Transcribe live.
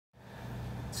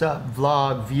What's up,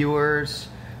 vlog viewers?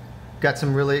 Got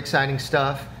some really exciting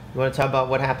stuff. You want to talk about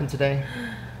what happened today?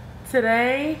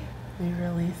 Today, we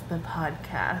released the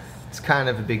podcast. It's kind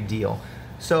of a big deal.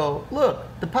 So, look,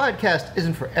 the podcast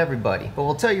isn't for everybody, but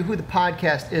we'll tell you who the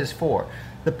podcast is for.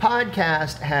 The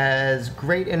podcast has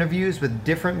great interviews with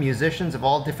different musicians of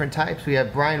all different types. We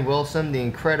have Brian Wilson, the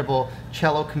incredible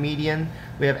cello comedian.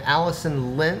 We have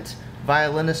Allison Lint,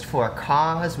 violinist for a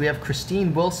cause. We have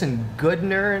Christine Wilson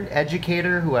Goodner, an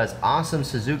educator who has awesome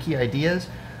Suzuki ideas.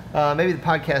 Maybe the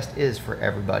podcast is for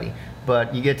everybody,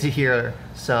 but you get to hear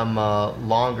some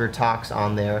longer talks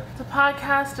on there. The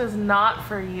podcast is not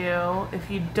for you if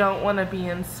you don't want to be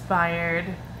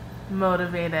inspired,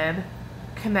 motivated,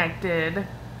 connected,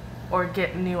 or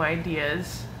get new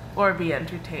ideas, or be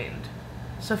entertained.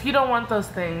 So if you don't want those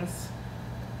things,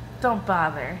 don't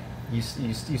bother. You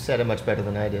said it much better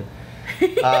than I did.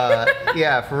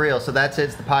 Yeah, for real. So that's it.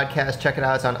 It's the podcast. Check it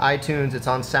out. It's on iTunes. It's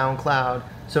on SoundCloud.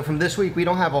 So from this week, we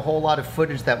don't have a whole lot of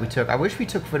footage that we took. I wish we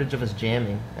took footage of us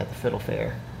jamming at the Fiddle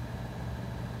Fair.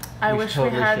 I wish we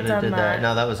had done that.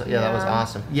 No, that was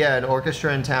awesome. Yeah, an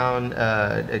orchestra in town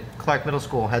at Clark Middle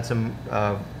School had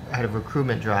a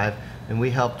recruitment drive, and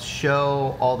we helped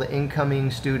show all the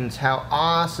incoming students how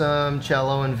awesome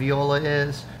cello and viola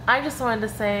is. I just wanted to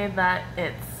say that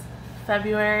it's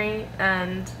February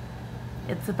and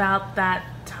it's about that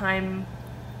time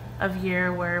of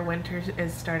year where winter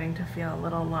is starting to feel a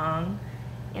little long,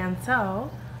 and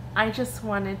so I just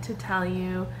wanted to tell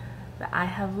you that I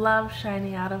have love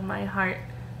shining out of my heart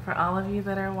for all of you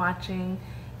that are watching,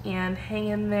 and hang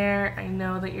in there. I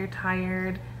know that you're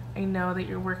tired, I know that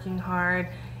you're working hard,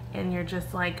 and you're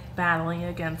just like battling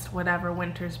against whatever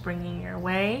winter's bringing your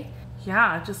way.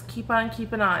 Yeah, just keep on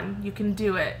keeping on. You can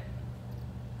do it.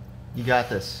 You got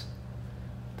this.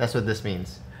 That's what this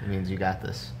means. It means you got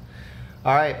this.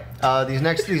 All right, these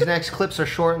next clips are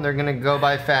short and they're gonna go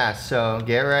by fast, so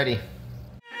get ready.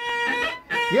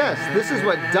 Yes, this is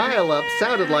what dial-up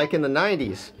sounded like in the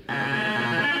 90s.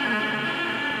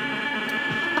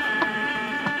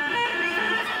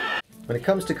 When it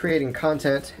comes to creating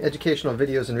content, educational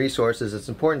videos, and resources, it's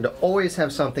important to always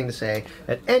have something to say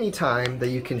at any time that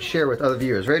you can share with other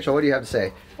viewers. Rachel, what do you have to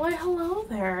say? Why, hello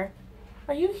there.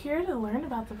 Are you here to learn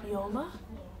about the viola?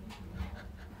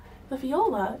 The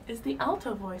viola is the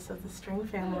alto voice of the string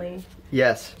family.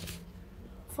 Yes.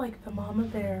 It's like the mama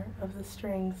bear of the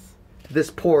strings. This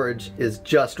porridge is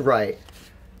just right.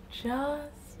 Just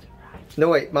right. No,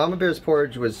 wait, Mama Bear's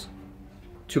porridge was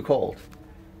too cold.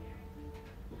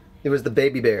 It was the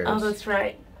baby bears. Oh, that's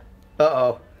right.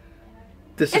 Uh-oh.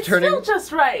 It's still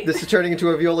just right. This is turning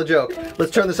into a viola joke.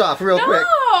 Let's turn this off real quick.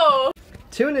 No!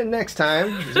 Tune in next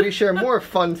time as we share more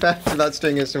fun facts about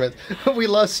string instruments. We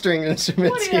love string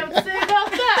instruments. What do you have to say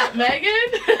about that, Megan?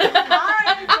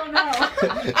 I don't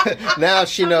know. Now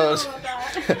she knows.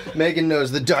 Megan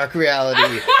knows the dark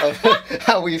reality of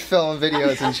how we film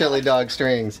videos in chili dog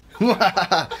strings.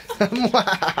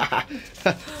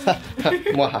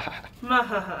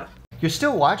 You're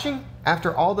still watching?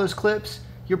 After all those clips?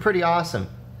 You're pretty awesome.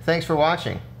 Thanks for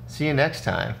watching. See you next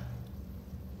time.